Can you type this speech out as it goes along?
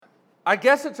I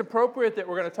guess it's appropriate that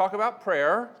we're going to talk about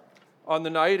prayer on the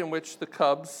night in which the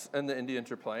Cubs and the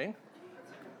Indians are playing.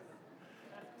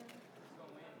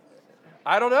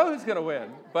 I don't know who's going to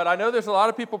win, but I know there's a lot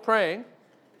of people praying.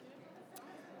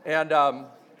 And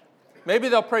maybe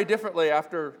they'll pray differently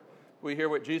after we hear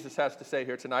what Jesus has to say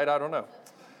here tonight. I don't know.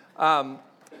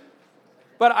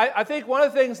 But I think one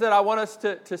of the things that I want us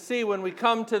to see when we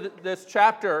come to this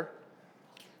chapter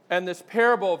and this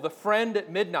parable of the friend at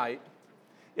midnight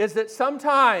is that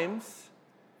sometimes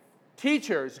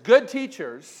teachers, good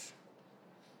teachers,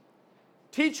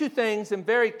 teach you things in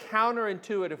very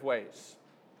counterintuitive ways.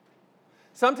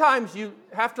 Sometimes you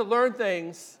have to learn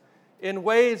things in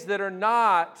ways that are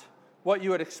not what you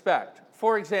would expect.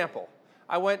 For example,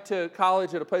 I went to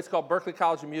college at a place called Berklee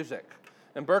College of Music.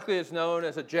 And Berklee is known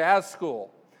as a jazz school.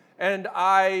 And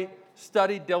I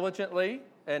studied diligently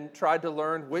and tried to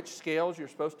learn which scales you're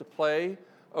supposed to play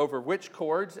over which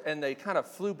chords, and they kind of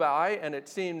flew by, and it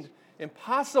seemed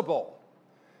impossible.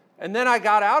 And then I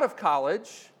got out of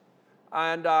college,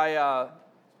 and I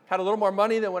had a little more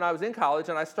money than when I was in college,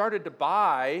 and I started to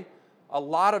buy a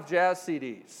lot of jazz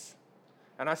CDs.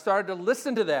 And I started to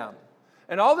listen to them.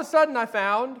 And all of a sudden I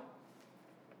found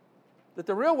that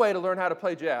the real way to learn how to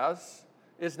play jazz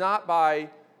is not by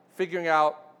figuring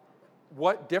out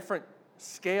what different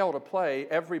scale to play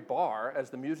every bar as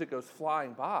the music goes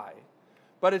flying by,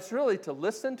 but it's really to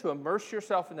listen, to immerse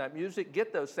yourself in that music,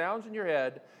 get those sounds in your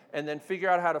head, and then figure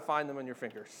out how to find them on your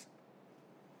fingers.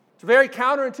 It's very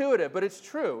counterintuitive, but it's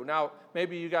true. Now,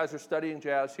 maybe you guys are studying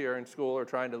jazz here in school or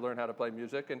trying to learn how to play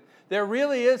music, and there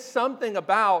really is something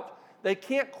about they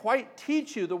can't quite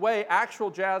teach you the way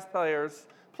actual jazz players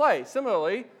play.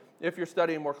 Similarly, if you're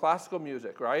studying more classical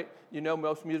music, right? You know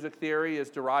most music theory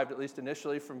is derived, at least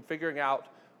initially, from figuring out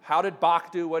how did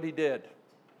Bach do what he did,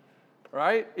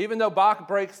 right? Even though Bach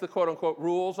breaks the quote-unquote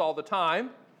rules all the time,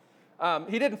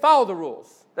 he didn't follow the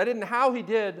rules. That isn't how he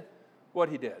did what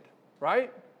he did,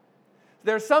 right?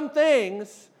 There's some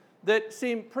things that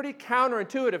seem pretty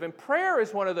counterintuitive, and prayer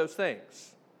is one of those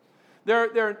things.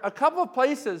 There are a couple of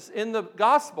places in the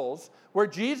Gospels where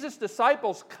Jesus'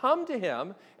 disciples come to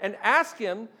him and ask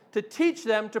him to teach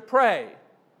them to pray.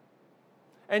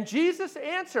 And Jesus'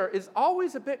 answer is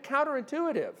always a bit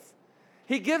counterintuitive.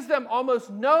 He gives them almost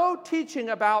no teaching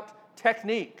about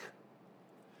technique.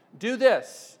 Do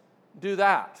this, do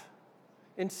that.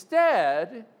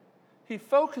 Instead, he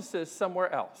focuses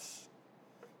somewhere else.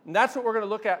 And that's what we're going to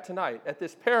look at tonight, at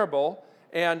this parable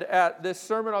and at this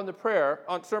sermon on the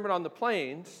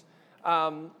plains,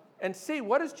 and see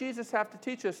what does Jesus have to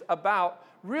teach us about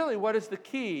really what is the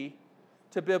key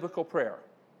to biblical prayer.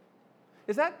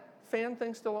 Is that fan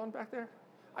thing still on back there?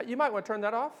 You might want to turn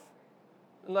that off,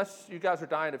 unless you guys are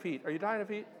dying of heat. Are you dying of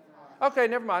heat? Okay,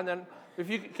 never mind then.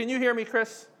 Can you hear me,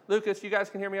 Chris, Lucas? You guys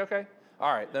can hear me okay?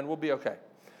 All right, then we'll be okay.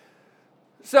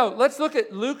 So let's look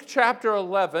at Luke chapter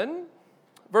 11,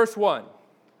 verse 1.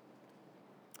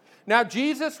 Now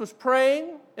Jesus was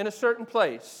praying in a certain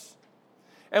place,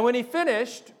 and when he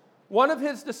finished, one of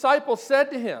his disciples said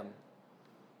to him,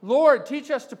 "Lord, teach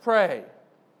us to pray,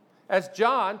 as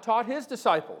John taught his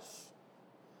disciples."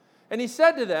 And he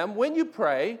said to them, "When you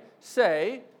pray,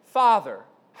 say, 'Father,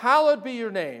 hallowed be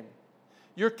your name.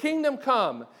 Your kingdom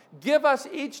come. Give us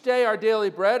each day our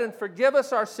daily bread, and forgive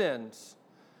us our sins.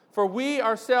 For we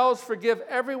ourselves forgive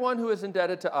everyone who is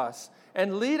indebted to us.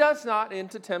 And lead us not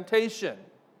into temptation.'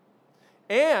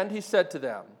 And he said to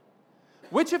them,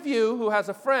 'Which of you who has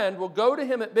a friend will go to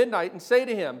him at midnight and say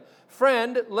to him,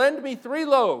 "Friend, lend me 3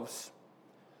 loaves,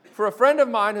 for a friend of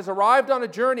mine has arrived on a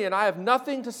journey and I have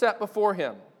nothing to set before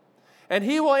him"? And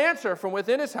he will answer from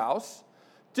within his house,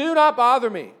 "Do not bother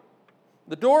me.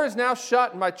 The door is now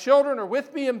shut and my children are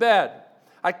with me in bed.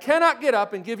 I cannot get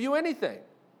up and give you anything."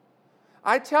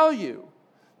 I tell you,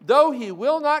 though he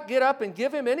will not get up and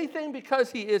give him anything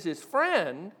because he is his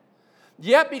friend,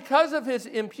 yet because of his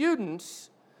impudence,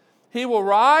 he will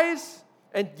rise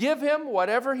and give him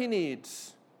whatever he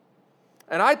needs.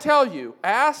 And I tell you,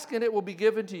 ask and it will be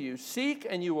given to you. Seek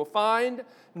and you will find.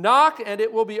 Knock and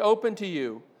it will be opened to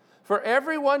you. For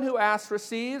everyone who asks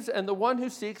receives, and the one who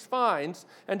seeks finds,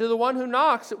 and to the one who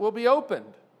knocks it will be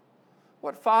opened.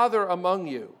 What father among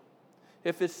you,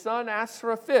 if his son asks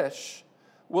for a fish,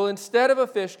 will instead of a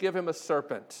fish give him a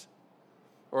serpent?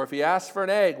 Or if he asks for an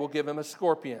egg, will give him a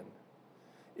scorpion?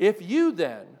 If you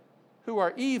then, who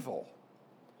are evil,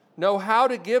 know how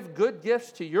to give good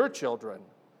gifts to your children,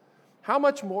 how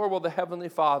much more will the Heavenly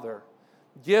Father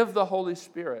give the Holy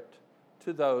Spirit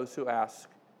to those who ask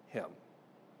him?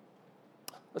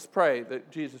 Let's pray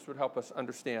that Jesus would help us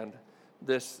understand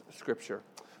this scripture.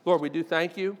 Lord, we do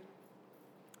thank you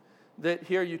that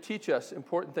here you teach us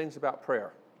important things about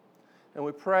prayer. And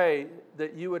we pray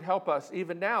that you would help us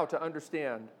even now to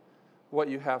understand what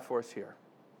you have for us here.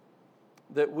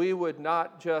 That we would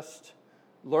not just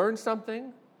learn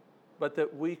something, but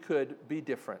that we could be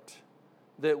different.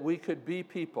 That we could be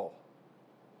people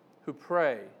who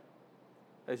pray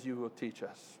as you will teach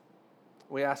us.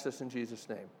 We ask this in Jesus'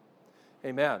 name.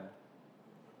 Amen.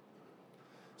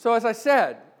 So as I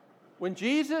said, when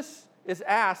Jesus is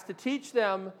asked to teach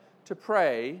them to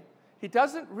pray, he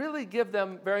doesn't really give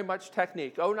them very much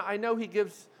technique. Oh, I know he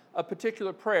gives a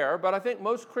particular prayer, but I think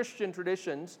most Christian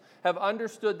traditions have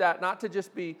understood that not to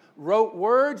just be rote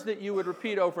words that you would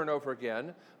repeat over and over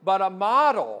again, but a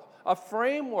model, a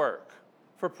framework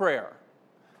for prayer.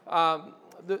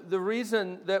 The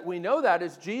reason that we know that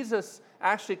is Jesus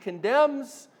actually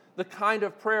condemns the kind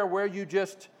of prayer where you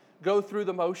just go through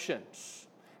the motions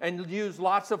and use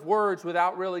lots of words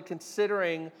without really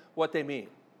considering what they mean.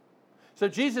 So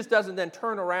Jesus doesn't then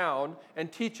turn around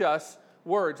and teach us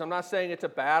words. I'm not saying it's a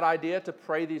bad idea to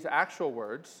pray these actual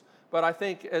words, but I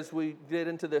think as we get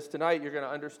into this tonight, you're going to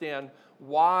understand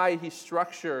why he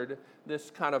structured this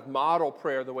kind of model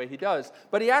prayer the way he does.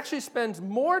 But he actually spends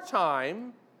more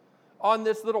time on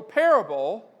this little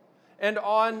parable and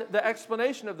on the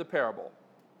explanation of the parable.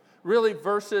 Really,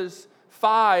 verses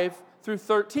 5 through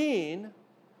 13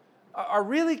 are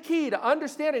really key to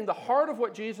understanding the heart of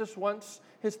what Jesus wants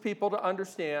his people to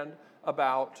understand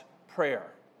about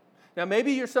prayer. Now,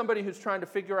 maybe you're somebody who's trying to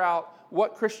figure out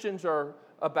what Christians are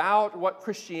about, what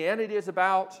Christianity is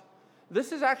about.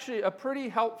 This is actually a pretty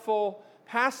helpful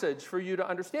passage for you to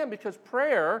understand because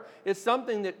prayer is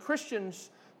something that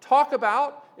Christians talk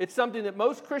about. It's something that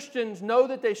most Christians know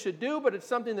that they should do, but it's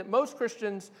something that most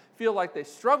Christians feel like they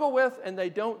struggle with and they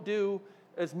don't do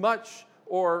as much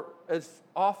or as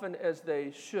often as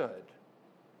they should.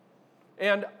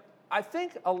 And I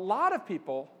think a lot of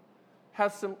people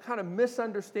have some kind of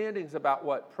misunderstandings about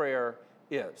what prayer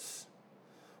is.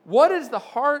 What is the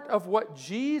heart of what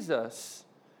Jesus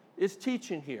is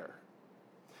teaching here?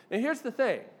 And here's the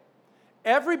thing.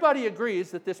 Everybody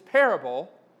agrees that this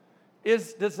parable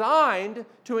is designed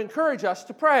to encourage us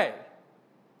to pray.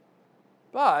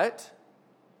 But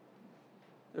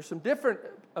there's some different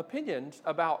opinions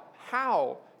about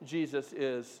how Jesus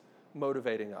is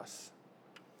motivating us.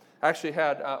 I actually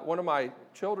had one of my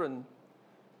children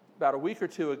about a week or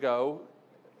two ago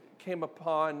came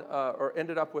upon or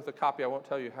ended up with a copy, I won't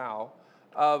tell you how,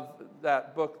 of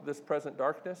that book, This Present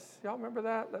Darkness. Y'all remember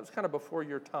that? That was kind of before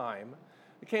your time.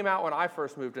 It came out when I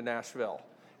first moved to Nashville.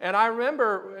 And I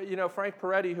remember, Frank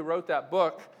Peretti, who wrote that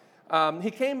book,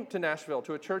 he came to Nashville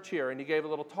to a church here, and he gave a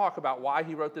little talk about why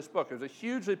he wrote this book. It was a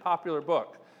hugely popular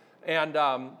book. And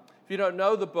if you don't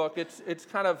know the book, it's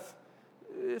kind of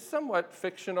a somewhat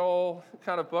fictional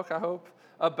kind of book, I hope,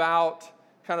 about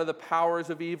kind of the powers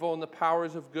of evil and the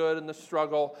powers of good and the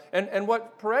struggle. And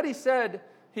what Peretti said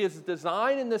his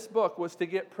design in this book was to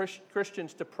get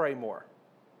Christians to pray more.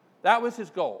 That was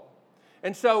his goal.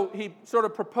 And so he sort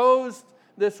of proposed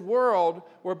this world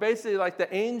where basically like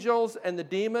the angels and the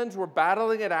demons were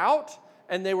battling it out,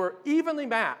 and they were evenly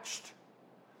matched.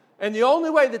 And the only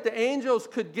way that the angels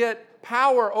could get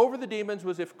power over the demons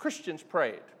was if Christians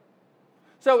prayed.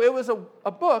 So it was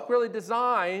a book really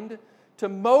designed to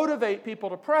motivate people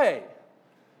to pray.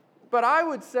 But I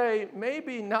would say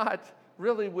maybe not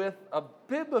really with a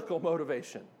biblical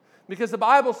motivation, because the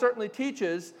Bible certainly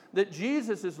teaches that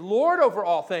Jesus is Lord over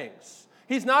all things.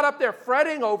 He's not up there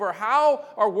fretting over how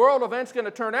our world event's going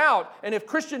to turn out, and if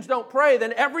Christians don't pray,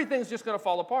 then everything's just going to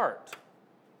fall apart.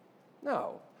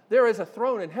 No, there is a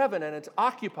throne in heaven, and it's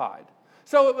occupied.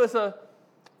 So it was a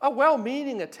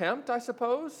well-meaning attempt, I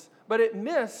suppose, but it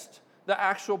missed the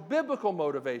actual biblical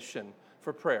motivation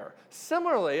for prayer.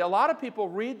 Similarly, a lot of people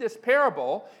read this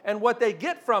parable, and what they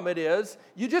get from it is,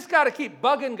 you just got to keep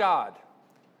bugging God.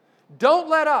 Don't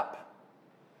let up.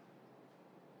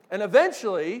 And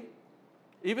eventually,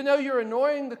 even though you're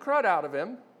annoying the crud out of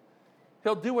him,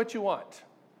 he'll do what you want.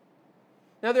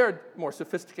 Now, there are more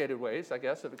sophisticated ways, I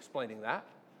guess, of explaining that.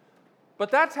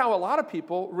 But that's how a lot of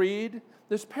people read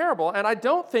this parable, and I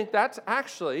don't think that's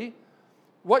actually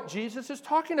what Jesus is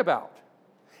talking about.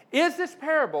 Is this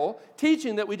parable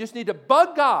teaching that we just need to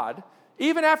bug God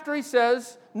even after he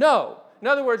says no? In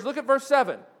other words, look at verse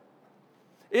 7.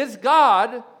 Is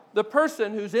God the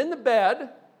person who's in the bed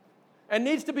and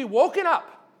needs to be woken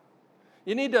up?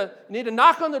 You need to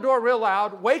knock on the door real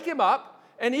loud, wake him up,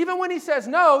 and even when he says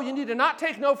no, you need to not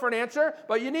take no for an answer,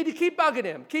 but you need to keep bugging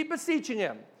him, keep beseeching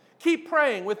him, keep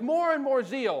praying with more and more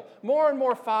zeal, more and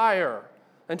more fire,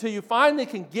 until you finally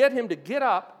can get him to get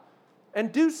up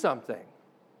and do something.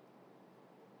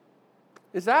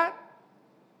 Is that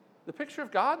the picture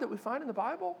of God that we find in the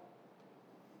Bible?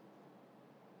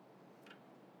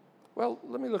 Well,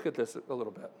 let me look at this a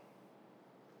little bit.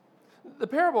 The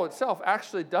parable itself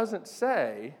actually doesn't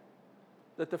say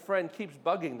that the friend keeps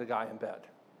bugging the guy in bed.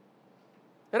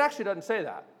 It actually doesn't say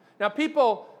that. Now,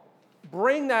 people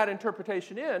bring that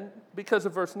interpretation in because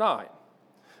of verse 9.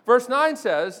 Verse 9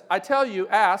 says, I tell you,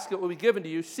 ask, it will be given to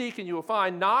you, seek, and you will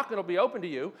find, knock, and it will be open to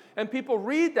you. And people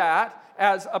read that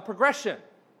as a progression.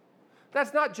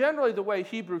 That's not generally the way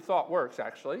Hebrew thought works,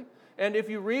 actually. And if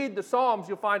you read the Psalms,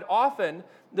 you'll find often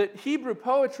that Hebrew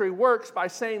poetry works by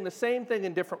saying the same thing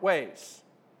in different ways.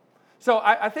 So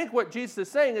I think what Jesus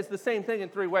is saying is the same thing in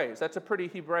three ways. That's a pretty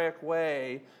Hebraic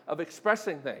way of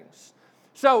expressing things.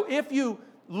 So if you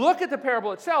look at the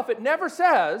parable itself, it never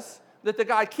says that the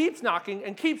guy keeps knocking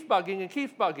and keeps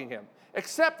bugging him,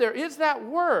 except there is that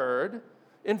word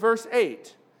in verse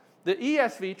 8. The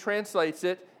ESV translates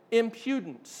it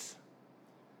impudence.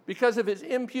 Because of his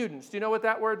impudence. Do you know what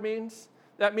that word means?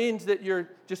 That means that you're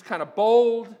just kind of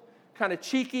bold, kind of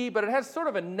cheeky, but it has sort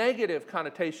of a negative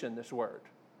connotation, this word,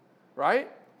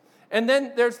 right? And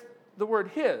then there's the word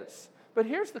his. But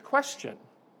here's the question.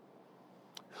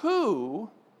 Who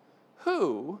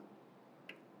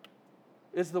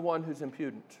is the one who's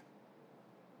impudent?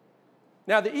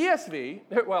 Now, the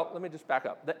ESV, well, let me just back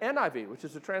up. The NIV, which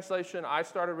is the translation I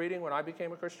started reading when I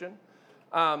became a Christian,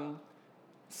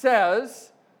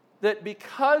 says that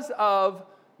because of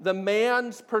the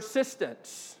man's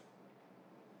persistence,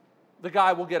 the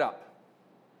guy will get up.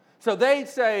 So they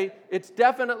say it's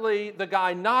definitely the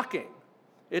guy knocking.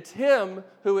 It's him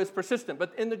who is persistent.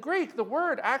 But in the Greek, the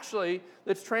word actually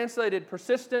that's translated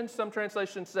persistence, some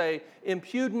translations say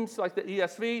impudence, like the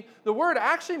ESV, the word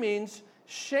actually means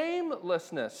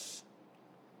shamelessness.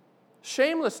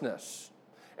 Shamelessness.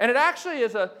 And it actually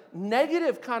is a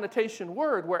negative connotation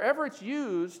word wherever it's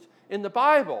used in the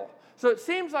Bible. So it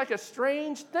seems like a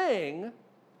strange thing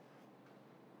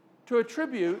to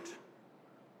attribute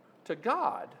to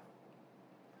God.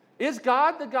 Is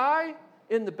God the guy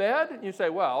in the bed? And you say,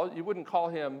 well, you wouldn't call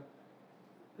him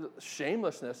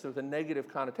shamelessness with a negative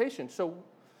connotation. So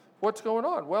what's going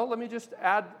on? Well, let me just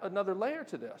add another layer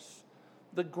to this.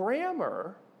 The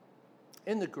grammar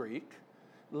in the Greek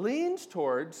leans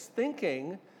towards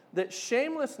thinking that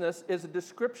shamelessness is a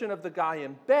description of the guy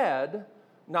in bed,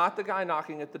 not the guy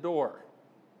knocking at the door.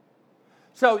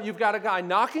 So you've got a guy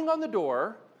knocking on the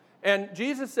door, and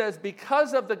Jesus says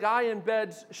because of the guy in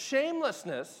bed's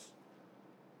shamelessness,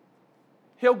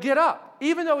 he'll get up,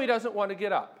 even though he doesn't want to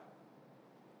get up.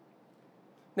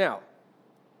 Now,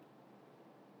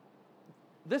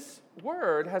 this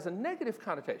word has a negative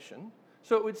connotation,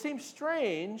 so it would seem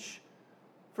strange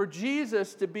for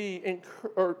Jesus to be,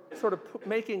 or sort of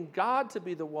making God to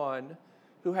be the one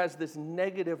who has this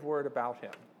negative word about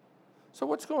him. So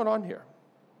what's going on here?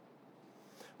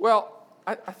 Well,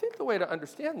 I think the way to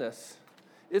understand this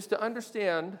is to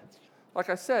understand, like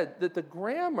I said, that the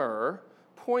grammar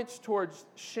points towards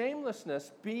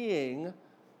shamelessness being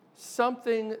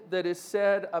something that is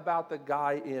said about the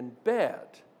guy in bed.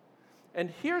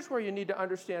 And here's where you need to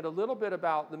understand a little bit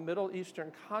about the Middle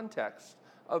Eastern context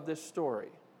of this story.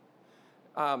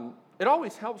 It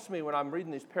always helps me when I'm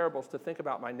reading these parables to think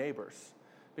about my neighbors,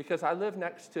 because I live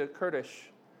next to Kurdish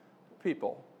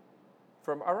people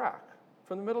from Iraq,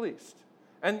 from the Middle East.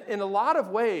 And in a lot of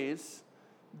ways,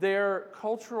 their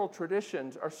cultural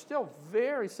traditions are still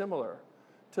very similar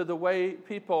to the way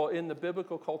people in the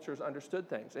biblical cultures understood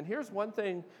things. And here's one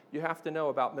thing you have to know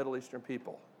about Middle Eastern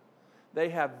people. They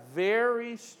have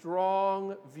very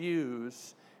strong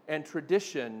views and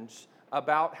traditions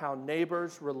about how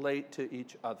neighbors relate to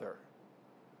each other.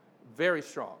 Very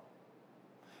strong.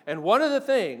 And one of the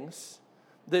things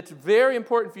that's very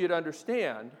important for you to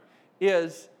understand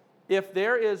is if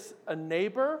there is a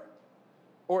neighbor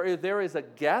or if there is a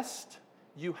guest,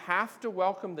 you have to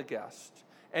welcome the guest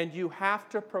and you have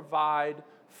to provide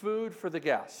food for the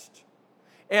guest.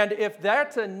 And if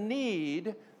that's a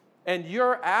need and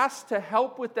you're asked to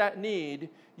help with that need,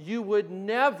 you would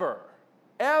never,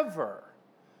 ever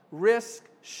risk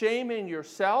shaming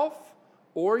yourself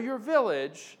or your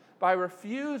village by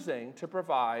refusing to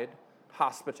provide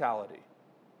hospitality.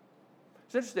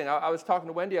 It's interesting. I was talking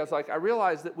to Wendy. I was like, I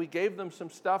realized that we gave them some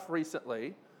stuff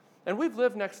recently, and we've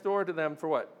lived next door to them for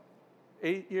what,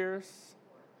 8 years?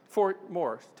 4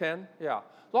 more, 10? Yeah,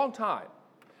 long time.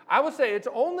 I would say it's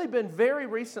only been very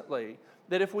recently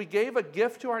that if we gave a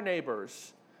gift to our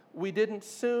neighbors, we didn't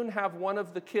soon have one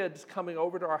of the kids coming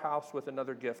over to our house with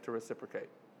another gift to reciprocate.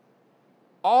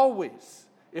 Always,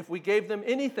 if we gave them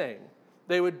anything,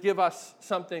 they would give us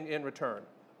something in return.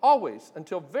 Always,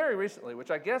 until very recently,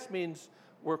 which I guess means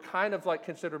we're kind of like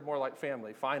considered more like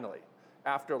family, finally,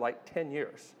 after like 10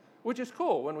 years, which is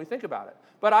cool when we think about it.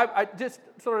 But I just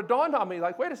sort of dawned on me,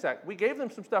 like, wait a sec, we gave them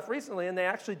some stuff recently, and they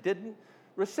actually didn't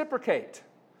reciprocate.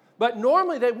 But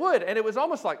normally they would, and it was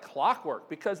almost like clockwork,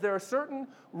 because there are certain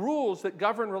rules that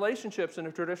govern relationships in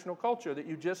a traditional culture that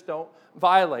you just don't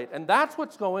violate. And that's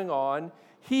what's going on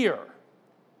here.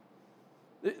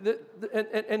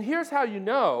 And here's how you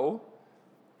know.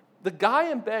 The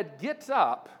guy in bed gets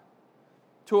up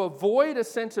to avoid a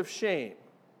sense of shame,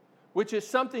 which is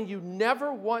something you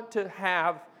never want to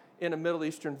have in a Middle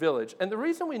Eastern village. And the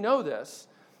reason we know this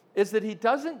is that he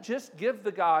doesn't just give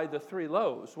the guy the 3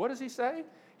 loaves. What does he say?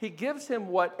 He gives him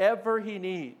whatever he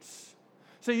needs.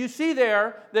 So you see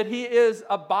there that he is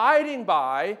abiding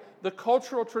by the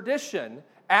cultural tradition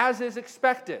as is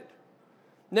expected.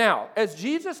 Now, as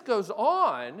Jesus goes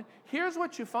on, here's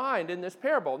what you find in this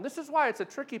parable. And this is why it's a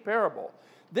tricky parable.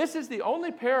 This is the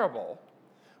only parable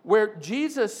where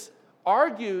Jesus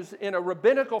argues in a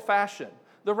rabbinical fashion.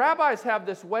 The rabbis have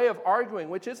this way of arguing,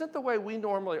 which isn't the way we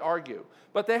normally argue,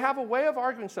 but they have a way of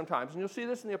arguing sometimes, and you'll see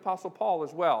this in the Apostle Paul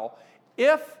as well.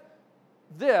 If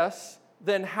this,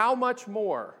 then how much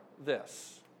more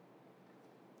this?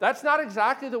 That's not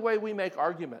exactly the way we make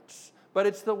arguments, but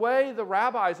it's the way the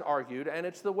rabbis argued, and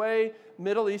it's the way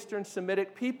Middle Eastern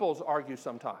Semitic peoples argue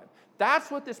sometimes.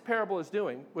 That's what this parable is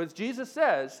doing, was Jesus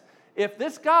says, if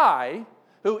this guy,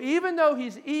 who even though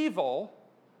he's evil,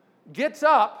 gets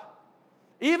up,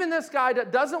 even this guy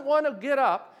that doesn't want to get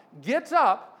up, gets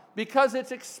up because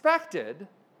it's expected,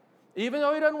 even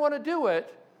though he doesn't want to do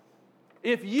it,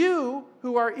 if you,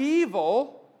 who are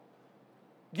evil,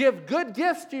 give good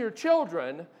gifts to your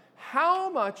children,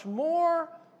 how much more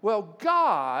will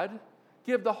God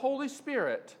give the Holy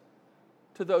Spirit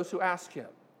to those who ask him?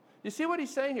 You see what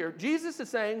he's saying here? Jesus is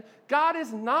saying God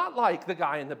is not like the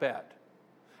guy in the bed.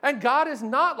 And God is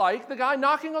not like the guy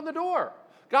knocking on the door.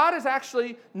 God is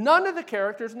actually none of the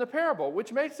characters in the parable,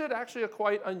 which makes it actually a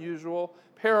quite unusual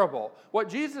parable. What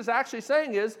Jesus is actually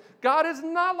saying is God is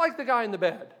not like the guy in the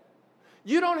bed.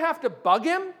 You don't have to bug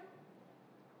him.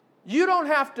 You don't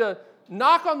have to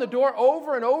knock on the door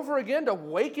over and over again to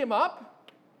wake him up.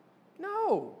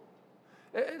 No.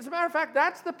 As a matter of fact,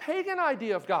 that's the pagan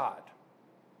idea of God.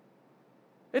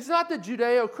 It's not the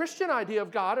Judeo-Christian idea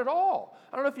of God at all.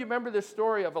 I don't know if you remember this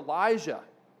story of Elijah.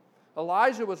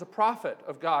 Elijah was a prophet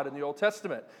of God in the Old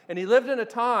Testament, and he lived in a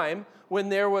time when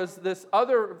there was this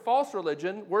other false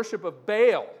religion, worship of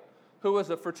Baal, who was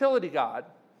a fertility god.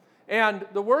 And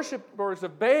the worshipers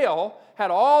of Baal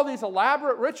had all these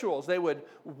elaborate rituals. They would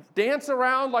dance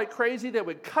around like crazy. They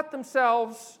would cut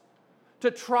themselves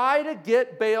to try to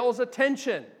get Baal's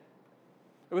attention.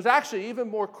 It was actually even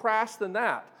more crass than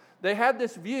that. They had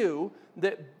this view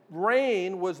that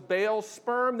rain was Baal's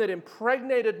sperm that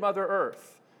impregnated Mother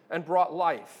Earth and brought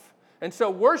life. And so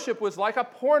worship was like a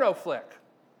porno flick.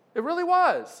 It really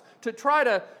was. To try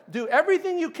to do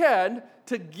everything you can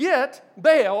to get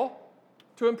Baal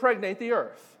to impregnate the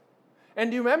earth.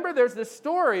 And do you remember there's this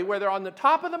story where they're on the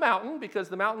top of the mountain, because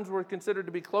the mountains were considered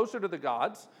to be closer to the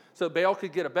gods, so Baal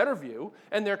could get a better view,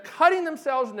 and they're cutting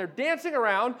themselves and they're dancing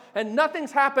around and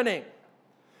nothing's happening.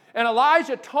 And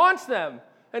Elijah taunts them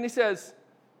and he says,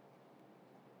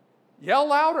 yell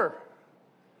louder.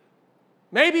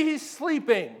 Maybe he's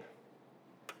sleeping.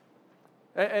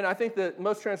 And I think that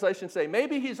most translations say,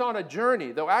 maybe he's on a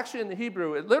journey, though actually in the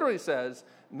Hebrew it literally says,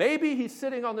 maybe he's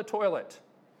sitting on the toilet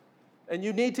and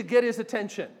you need to get his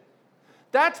attention.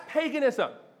 That's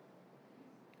paganism.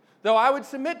 Though I would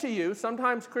submit to you,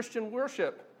 sometimes Christian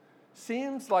worship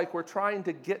seems like we're trying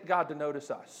to get God to notice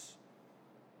us.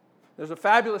 There's a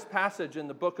fabulous passage in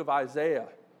the book of Isaiah.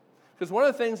 Because one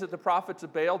of the things that the prophets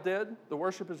of Baal did, the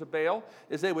worshipers of Baal,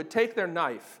 is they would take their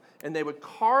knife and they would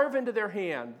carve into their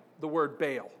hand the word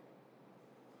Baal.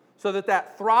 So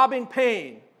that throbbing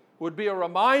pain would be a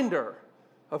reminder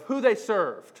of who they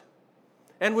served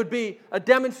and would be a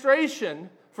demonstration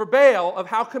for Baal of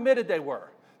how committed they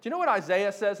were. Do you know what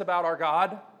Isaiah says about our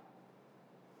God?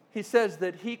 He says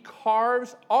that he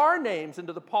carves our names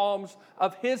into the palms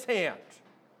of his hand.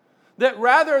 That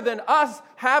rather than us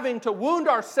having to wound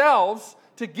ourselves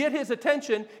to get his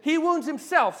attention, he wounds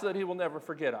himself so that he will never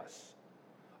forget us.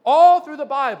 All through the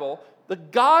Bible, the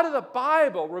God of the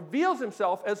Bible reveals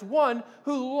himself as one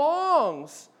who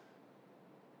longs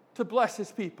to bless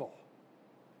his people.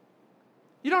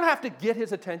 You don't have to get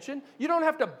his attention. You don't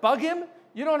have to bug him.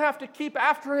 You don't have to keep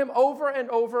after him over and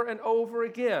over and over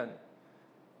again.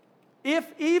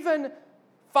 If even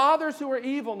fathers who are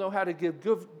evil know how to give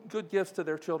good gifts to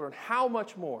their children, how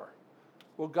much more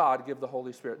will God give the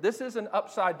Holy Spirit? This is an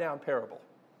upside-down parable.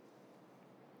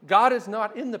 God is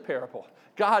not in the parable.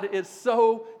 God is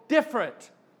so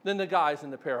different than the guys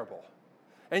in the parable.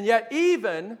 And yet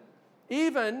even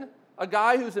a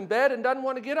guy who's in bed and doesn't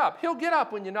want to get up, he'll get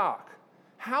up when you knock.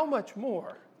 How much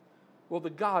more will the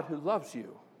God who loves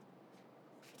you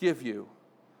give you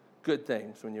good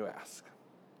things when you ask?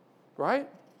 Right?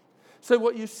 So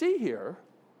what you see here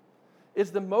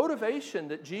is the motivation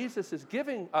that Jesus is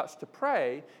giving us to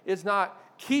pray is not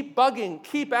keep bugging,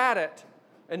 keep at it,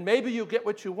 and maybe you'll get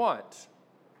what you want.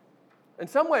 In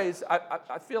some ways,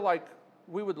 I feel like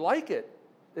we would like it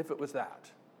if it was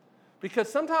that. Because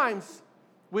sometimes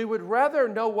we would rather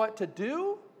know what to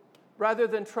do rather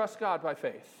than trust God by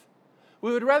faith.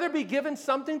 We would rather be given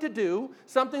something to do,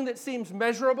 something that seems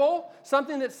measurable,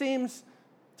 something that seems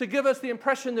to give us the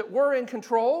impression that we're in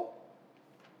control.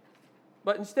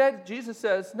 But instead, Jesus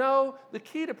says, no, the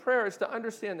key to prayer is to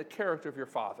understand the character of your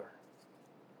Father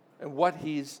and what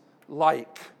He's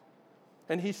like.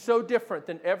 And He's so different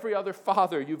than every other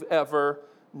father you've ever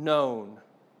known.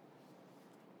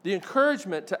 The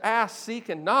encouragement to ask, seek,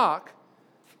 and knock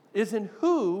is in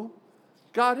who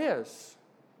God is.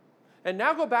 And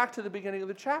now go back to the beginning of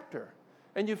the chapter.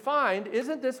 And you find,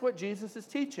 isn't this what Jesus is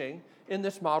teaching in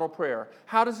this model prayer?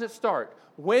 How does it start?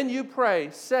 When you pray,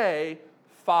 say,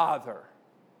 Father.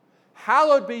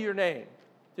 Hallowed be your name. Do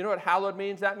you know what hallowed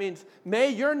means? That means, may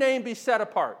your name be set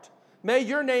apart. May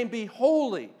your name be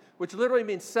holy, which literally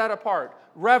means set apart,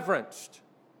 reverenced.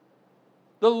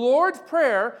 The Lord's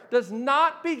Prayer does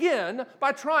not begin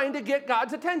by trying to get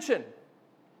God's attention.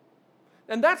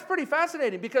 And that's pretty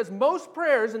fascinating because most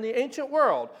prayers in the ancient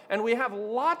world, and we have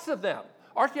lots of them,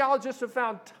 archaeologists have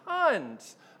found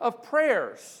tons of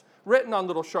prayers written on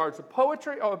little shards of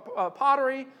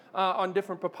pottery, on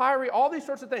different papyri, all these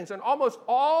sorts of things. And almost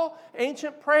all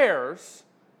ancient prayers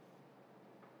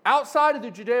outside of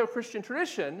the Judeo-Christian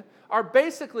tradition are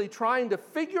basically trying to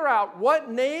figure out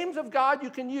what names of God you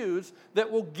can use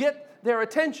that will get their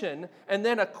attention, and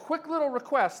then a quick little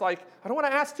request like, I don't want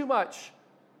to ask too much,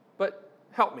 but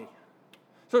help me.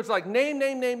 So it's like name,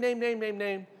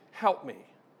 help me.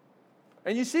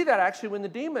 And you see that actually when the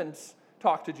demons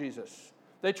talk to Jesus.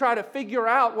 They try to figure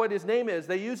out what his name is.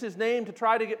 They use his name to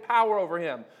try to get power over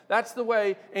him. That's the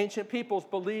way ancient peoples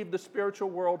believed the spiritual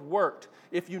world worked.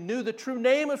 If you knew the true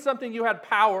name of something, you had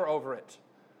power over it.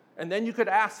 And then you could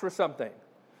ask for something.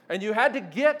 And you had to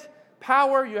get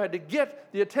power, you had to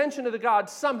get the attention of the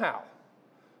gods somehow,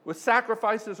 with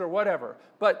sacrifices or whatever.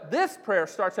 But this prayer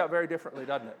starts out very differently,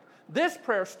 doesn't it? This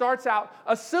prayer starts out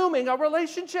assuming a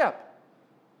relationship,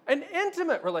 an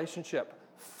intimate relationship.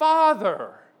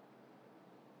 Father.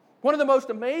 One of the most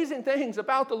amazing things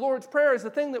about the Lord's Prayer is the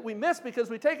thing that we miss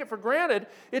because we take it for granted.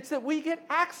 It's that we get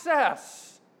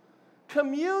access,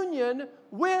 communion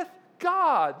with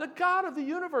God, the God of the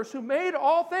universe who made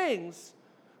all things,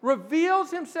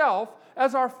 reveals himself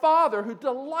as our Father who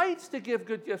delights to give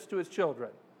good gifts to his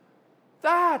children.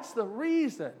 That's the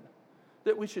reason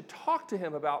that we should talk to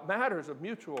him about matters of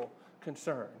mutual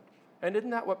concern. And isn't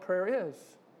that what prayer is?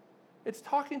 It's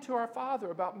talking to our Father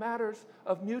about matters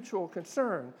of mutual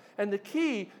concern. And the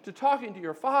key to talking to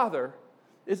your Father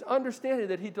is understanding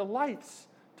that he delights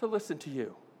to listen to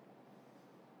you.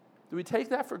 Do we take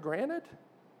that for granted?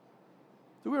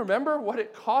 Do we remember what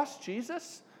it cost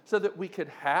Jesus so that we could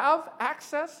have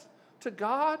access to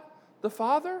God the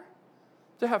Father?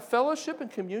 To have fellowship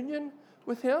and communion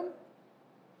with him?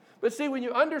 But see, when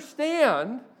you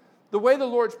understand the way the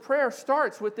Lord's Prayer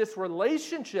starts with this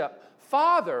relationship,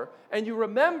 Father, and you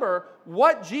remember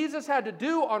what Jesus had to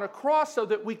do on a cross so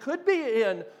that we could be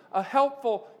in a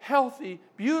helpful, healthy,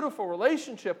 beautiful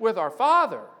relationship with our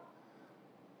Father,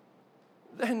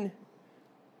 then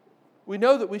we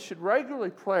know that we should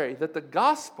regularly pray that the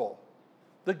gospel,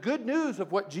 the good news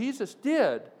of what Jesus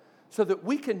did so that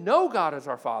we can know God as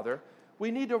our Father,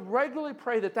 we need to regularly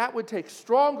pray that that would take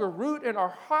stronger root in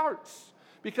our hearts,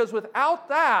 because without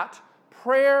that,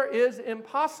 prayer is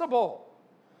impossible.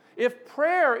 If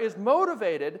prayer is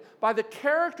motivated by the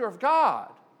character of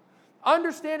God,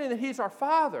 understanding that he's our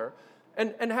Father,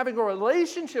 and having a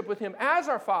relationship with him as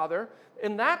our Father,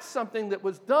 and that's something that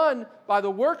was done by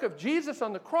the work of Jesus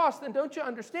on the cross, then don't you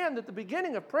understand that the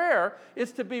beginning of prayer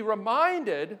is to be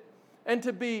reminded and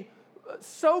to be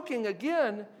soaking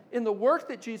again in the work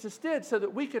that Jesus did so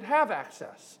that we could have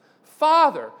access.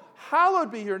 Father,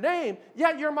 hallowed be your name,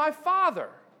 yet you're my Father.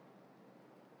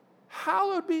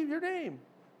 Hallowed be your name.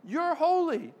 You're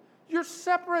holy. You're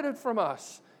separated from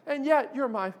us, and yet you're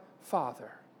my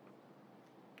Father.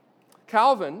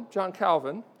 Calvin, John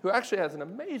Calvin, who actually has an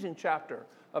amazing chapter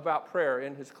about prayer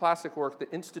in his classic work,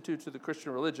 The Institutes of the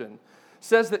Christian Religion,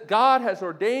 says that God has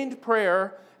ordained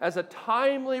prayer as a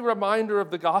timely reminder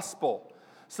of the gospel,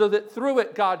 so that through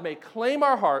it God may claim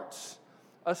our hearts,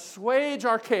 assuage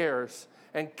our cares,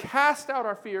 and cast out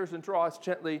our fears and draw us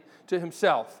gently to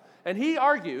himself. And he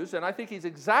argues, and I think he's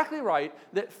exactly right,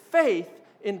 that faith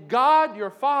in God, your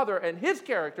Father, and his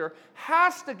character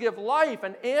has to give life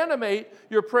and animate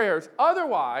your prayers.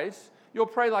 Otherwise, you'll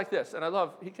pray like this. And I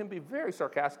love, he can be very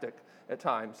sarcastic at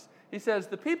times. He says,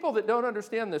 the people that don't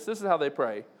understand this is how they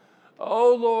pray.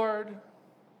 Oh Lord,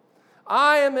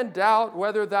 I am in doubt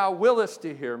whether thou willest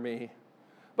to hear me.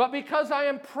 But because I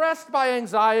am pressed by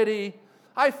anxiety,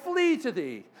 I flee to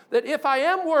thee, that if I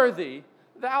am worthy,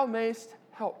 thou mayst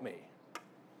help me.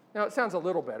 Now, it sounds a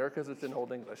little better because it's in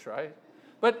Old English, right?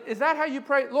 But is that how you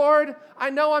pray? Lord,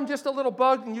 I know I'm just a little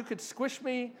bug and you could squish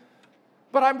me,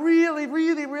 but I really,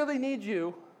 really, really need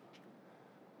you.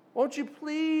 Won't you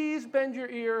please bend your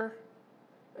ear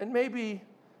and maybe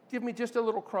give me just a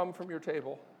little crumb from your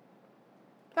table?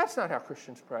 That's not how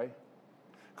Christians pray.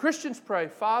 Christians pray,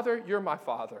 Father, you're my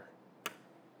Father.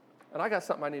 And I got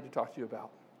something I need to talk to you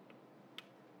about.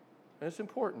 And it's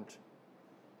important.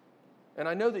 And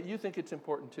I know that you think it's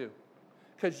important too.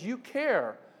 Because you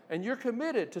care and you're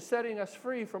committed to setting us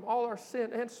free from all our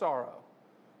sin and sorrow.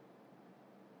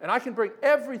 And I can bring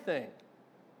everything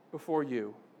before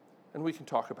you and we can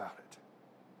talk about it.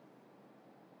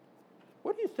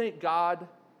 What do you think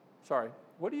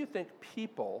what do you think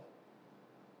people,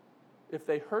 if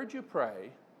they heard you pray,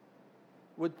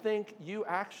 would think you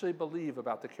actually believe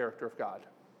about the character of God?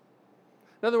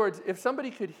 In other words, if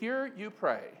somebody could hear you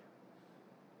pray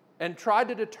and try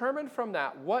to determine from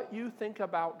that what you think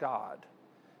about God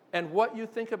and what you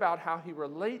think about how he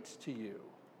relates to you,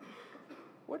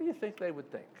 what do you think they would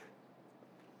think?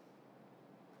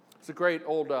 It's a great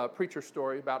old preacher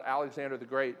story about Alexander the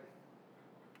Great.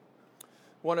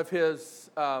 One of his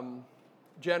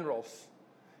generals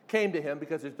came to him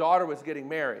because his daughter was getting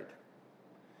married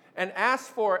and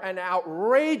asked for an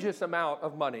outrageous amount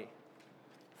of money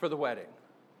for the wedding.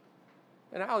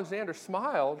 And Alexander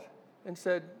smiled and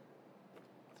said,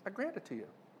 I grant it to you.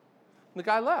 And the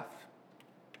guy left.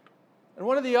 And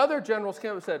one of the other generals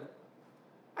came up and said,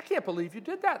 I can't believe you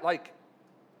did that.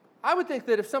 I would think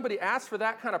that if somebody asked for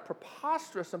that kind of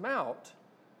preposterous amount,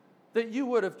 that you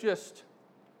would have just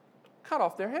cut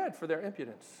off their head for their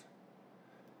impudence.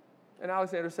 And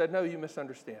Alexander said, no, you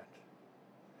misunderstand.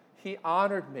 He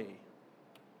honored me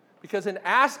because in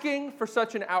asking for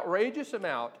such an outrageous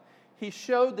amount, he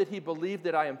showed that he believed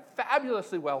that I am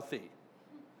fabulously wealthy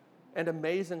and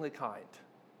amazingly kind.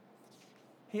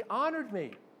 He honored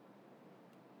me.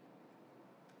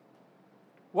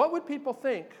 What would people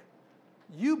think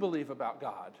you believe about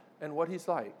God and what he's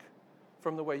like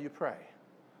from the way you pray?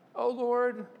 Oh,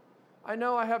 Lord, I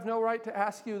know I have no right to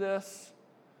ask you this,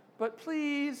 but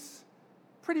please,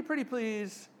 pretty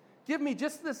please, give me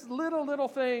just this little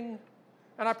thing,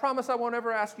 and I promise I won't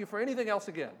ever ask you for anything else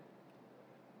again.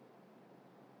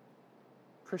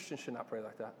 Christians should not pray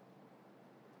like that.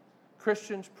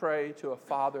 Christians pray to a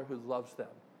Father who loves them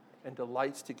and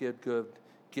delights to give good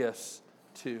gifts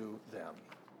to them.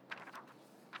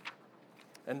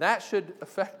 And that should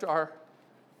affect our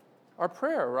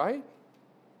prayer, right?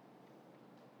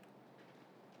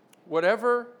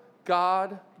 Whatever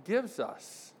God gives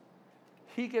us,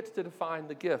 he gets to define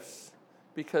the gifts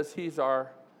because he's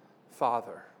our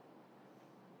Father.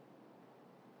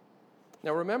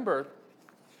 Now remember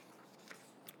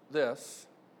this.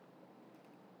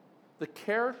 The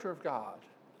character of God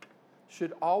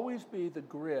should always be the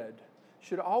grid,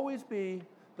 should always be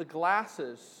the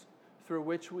glasses through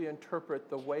which we interpret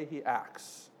the way he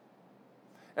acts.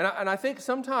 And I think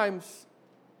sometimes,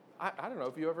 I don't know,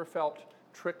 have you ever felt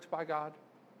tricked by God?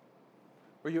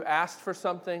 Where you asked for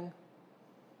something,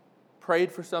 prayed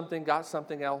for something, got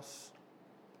something else?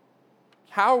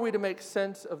 How are we to make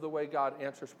sense of the way God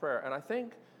answers prayer? And I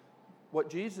think what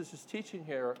Jesus is teaching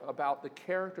here about the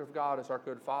character of God as our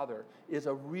good Father is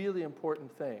a really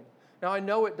important thing. Now, I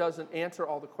know it doesn't answer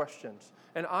all the questions.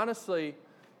 And honestly,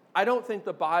 I don't think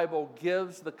the Bible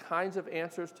gives the kinds of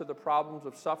answers to the problems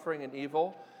of suffering and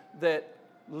evil that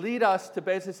lead us to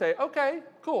basically say, okay,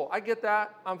 cool, I get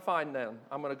that, I'm fine then.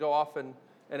 I'm going to go off and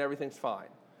everything's fine.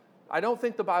 I don't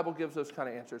think the Bible gives those kind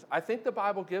of answers. I think the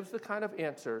Bible gives the kind of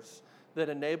answers that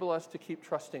enable us to keep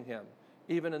trusting him,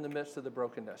 even in the midst of the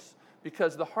brokenness.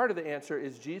 Because the heart of the answer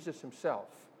is Jesus himself,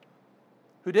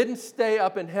 who didn't stay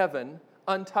up in heaven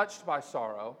untouched by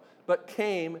sorrow, but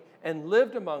came and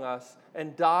lived among us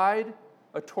and died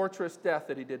a torturous death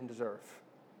that he didn't deserve.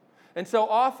 And so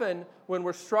often when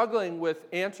we're struggling with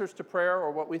answers to prayer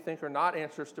or what we think are not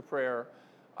answers to prayer,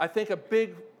 I think a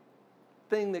big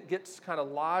thing that gets kind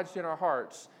of lodged in our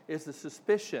hearts is the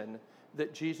suspicion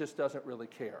that Jesus doesn't really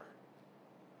care.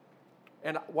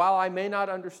 And while I may not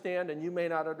understand and you may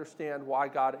not understand why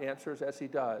God answers as he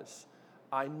does,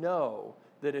 I know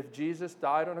that if Jesus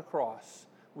died on a cross,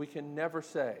 we can never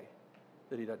say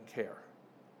that he doesn't care.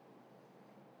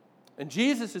 And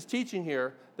Jesus is teaching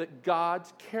here that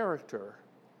God's character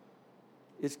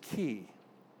is key.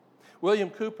 William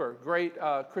Cooper, great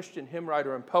Christian hymn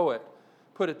writer and poet,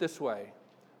 put it this way: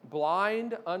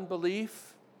 blind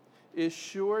unbelief is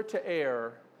sure to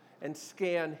err and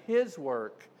scan his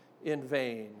work in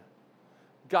vain.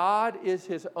 God is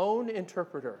his own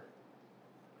interpreter,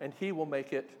 and he will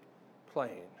make it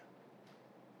plain.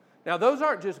 Now, those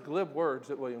aren't just glib words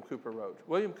that William Cooper wrote.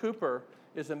 William Cooper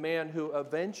is a man who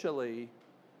eventually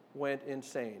went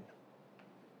insane.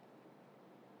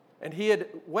 And he had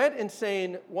went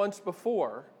insane once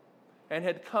before and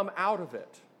had come out of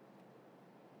it.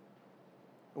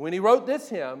 When he wrote this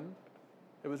hymn,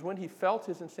 it was when he felt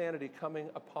his insanity coming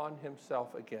upon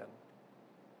himself again.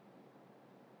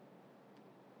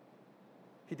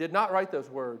 He did not write those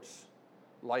words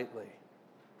lightly,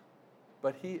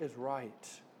 but he is right.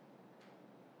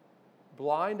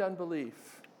 Blind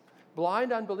unbelief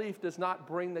does not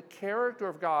bring the character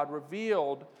of God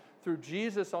revealed through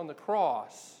Jesus on the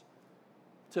cross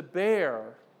to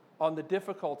bear on the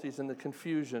difficulties and the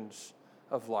confusions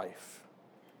of life.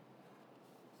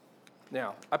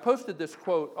 Now, I posted this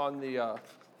quote on the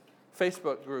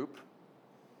Facebook group.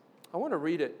 I want to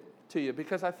read it to you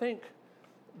because I think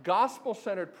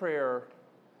gospel-centered prayer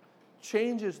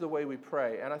changes the way we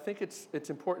pray, and I think it's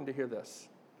important to hear this.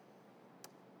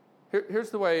 Here's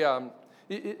the way,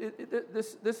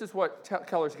 this is what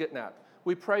Keller's getting at.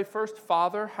 We pray first,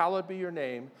 Father, hallowed be your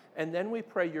name, and then we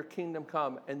pray your kingdom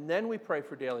come, and then we pray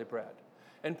for daily bread.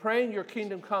 And praying your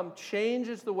kingdom come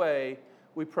changes the way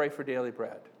we pray for daily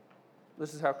bread.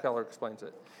 This is how Keller explains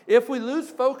it. If we lose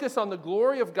focus on the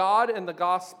glory of God and the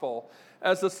gospel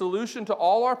as the solution to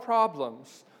all our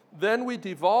problems, then we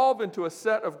devolve into a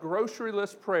set of grocery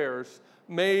list prayers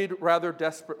made rather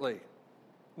desperately.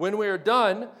 When we are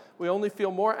done, we only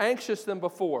feel more anxious than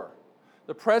before.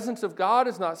 The presence of God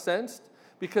is not sensed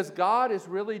because God is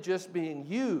really just being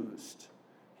used.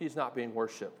 He's not being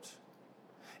worshiped.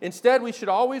 Instead, we should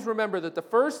always remember that the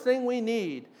first thing we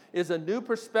need is a new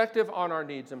perspective on our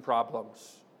needs and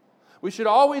problems. We should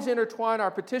always intertwine our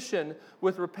petition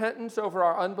with repentance over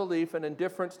our unbelief and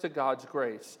indifference to God's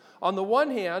grace. On the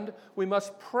one hand, we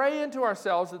must pray into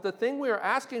ourselves that the thing we are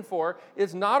asking for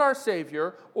is not our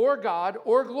Savior or God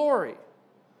or glory.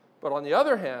 But on the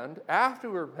other hand, after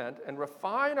we repent and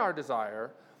refine our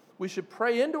desire, we should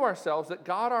pray into ourselves that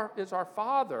God is our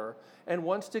Father and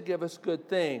wants to give us good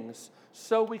things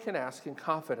so we can ask in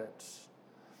confidence.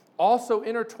 Also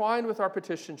intertwined with our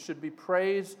petition should be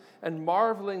praise and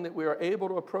marveling that we are able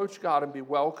to approach God and be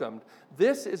welcomed.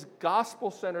 This is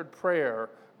gospel-centered prayer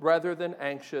rather than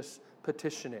anxious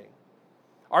petitioning.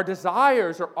 Our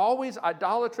desires are always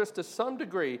idolatrous to some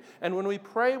degree, and when we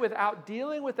pray without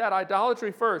dealing with that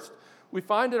idolatry first, we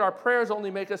find that our prayers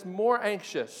only make us more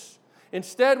anxious.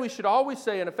 Instead, we should always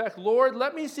say, in effect, Lord,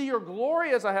 let me see your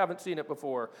glory as I haven't seen it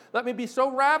before. Let me be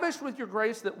so ravished with your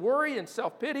grace that worry and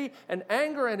self-pity and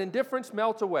anger and indifference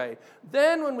melt away.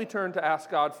 Then when we turn to ask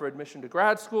God for admission to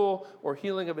grad school or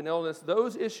healing of an illness,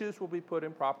 those issues will be put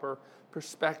in proper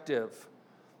perspective.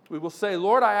 We will say,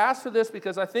 Lord, I ask for this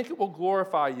because I think it will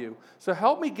glorify you. So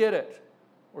help me get it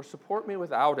or support me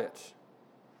without it.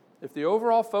 If the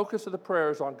overall focus of the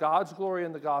prayer is on God's glory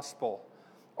and the gospel,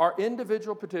 our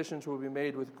individual petitions will be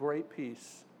made with great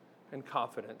peace and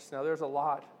confidence. Now, there's a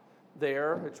lot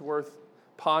there. It's worth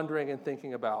pondering and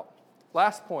thinking about.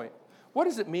 Last point. What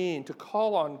does it mean to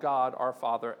call on God, our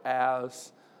Father,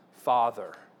 as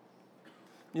Father?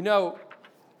 You know,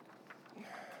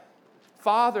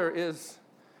 Father is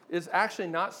actually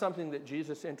not something that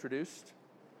Jesus introduced.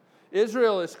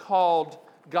 Israel is called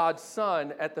God's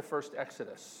Son at the first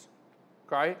Exodus,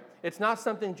 right? It's not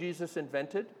something Jesus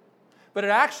invented. But it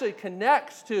actually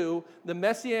connects to the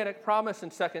messianic promise in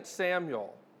 2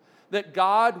 Samuel that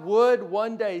God would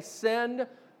one day send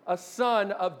a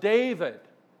son of David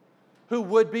who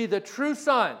would be the true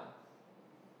son.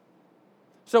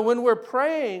 So when we're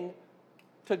praying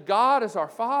to God as our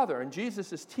Father, and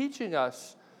Jesus is teaching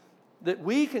us that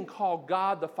we can call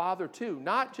God the Father too,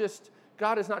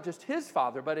 God is not just his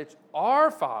Father, but it's our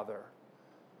Father,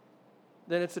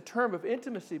 then it's a term of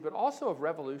intimacy, but also of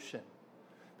revolution.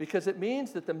 Because it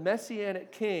means that the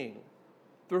Messianic King,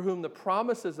 through whom the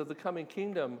promises of the coming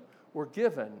kingdom were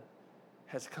given,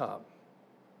 has come.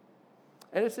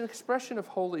 And it's an expression of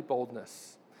holy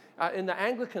boldness. In the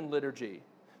Anglican liturgy,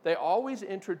 they always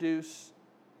introduce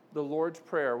the Lord's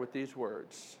Prayer with these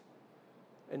words.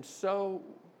 And so,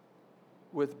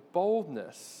 with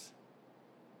boldness,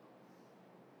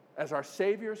 as our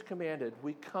Savior has commanded,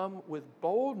 we come with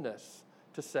boldness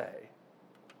to say.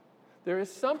 There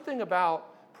is something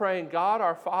about praying God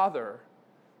our Father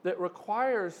that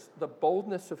requires the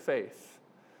boldness of faith,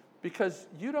 because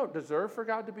you don't deserve for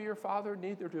God to be your Father,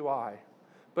 neither do I.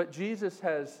 But Jesus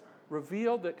has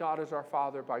revealed that God is our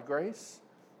Father by grace,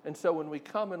 and so when we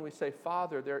come and we say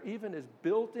Father, there even is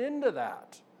built into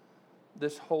that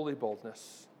this holy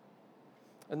boldness.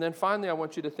 And then finally, I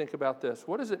want you to think about this.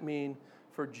 What does it mean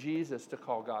for Jesus to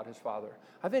call God his Father?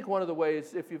 I think one of the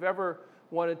ways, if you've ever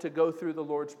wanted to go through the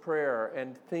Lord's Prayer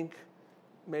and think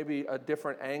maybe a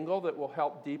different angle that will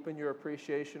help deepen your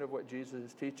appreciation of what Jesus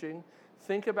is teaching,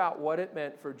 think about what it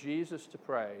meant for Jesus to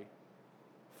pray,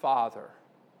 Father,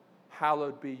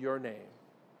 hallowed be your name.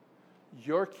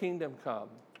 Your kingdom come.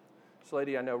 This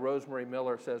lady I know, Rosemary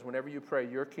Miller, says whenever you pray,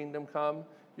 your kingdom come,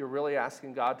 you're really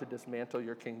asking God to dismantle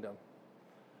your kingdom.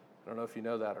 I don't know if you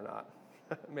know that or not.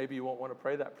 Maybe you won't want to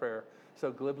pray that prayer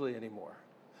so glibly anymore.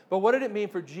 But what did it mean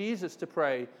for Jesus to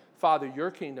pray, Father,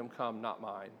 your kingdom come, not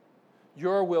mine.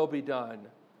 Your will be done,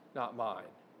 not mine.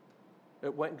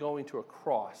 It went going to a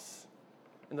cross.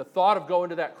 And the thought of going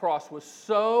to that cross was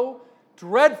so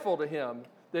dreadful to him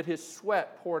that his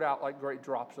sweat poured out like great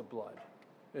drops of blood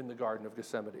in the Garden of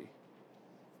Gethsemane.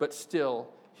 But still,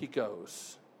 he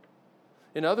goes.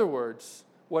 In other words,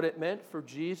 what it meant for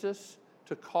Jesus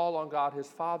to call on God his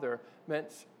Father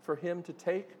meant for him to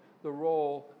take the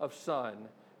role of son.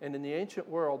 And in the ancient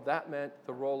world, that meant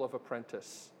the role of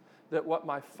apprentice. That what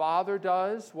my Father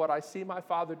does, what I see my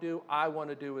Father do, I want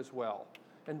to do as well.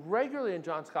 And regularly in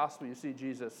John's Gospel, you see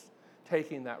Jesus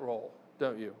taking that role,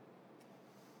 don't you?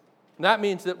 And that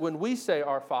means that when we say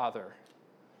our Father,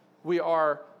 we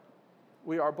are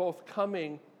both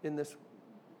coming in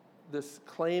this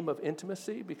claim of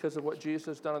intimacy because of what Jesus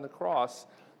has done on the cross,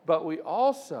 but we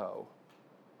also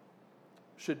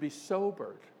should be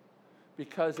sobered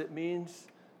because it means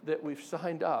that we've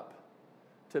signed up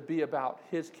to be about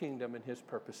his kingdom and his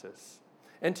purposes.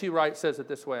 N.T. Wright says it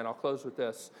this way, and I'll close with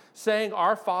this. Saying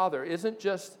our Father isn't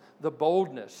just the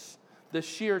boldness, the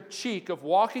sheer cheek of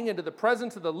walking into the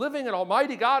presence of the living and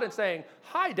almighty God and saying,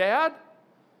 "Hi, Dad."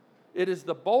 It is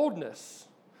the boldness,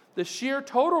 the sheer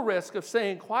total risk of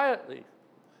saying quietly,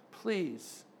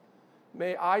 "Please,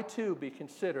 may I too be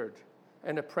considered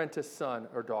an apprentice son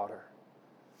or daughter."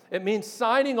 It means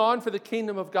signing on for the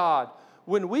kingdom of God.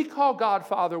 When we call God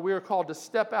Father, we are called to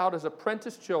step out as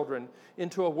apprentice children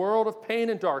into a world of pain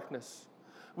and darkness.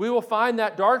 We will find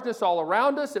that darkness all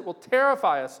around us. It will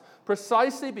terrify us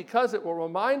precisely because it will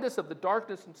remind us of the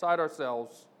darkness inside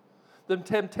ourselves. The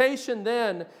temptation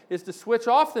then is to switch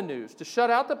off the news, to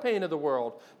shut out the pain of the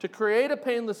world, to create a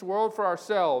painless world for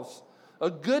ourselves.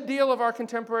 A good deal of our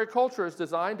contemporary culture is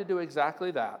designed to do exactly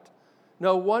that.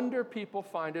 No wonder people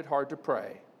find it hard to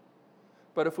pray.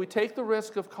 But if we take the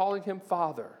risk of calling him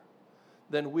Father,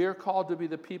 then we're called to be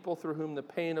the people through whom the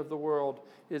pain of the world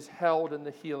is held in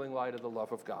the healing light of the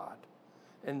love of God.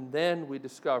 And then we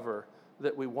discover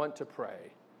that we want to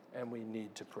pray and we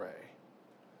need to pray.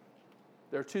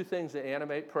 There are two things that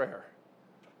animate prayer: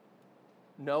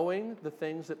 knowing the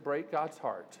things that break God's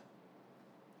heart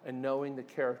and knowing the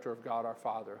character of God our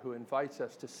Father, who invites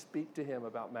us to speak to him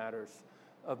about matters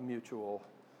of mutual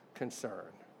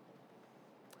concern.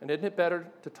 And isn't it better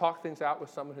to talk things out with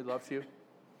someone who loves you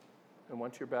and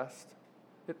wants your best?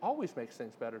 It always makes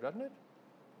things better, doesn't it?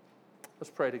 Let's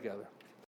pray together.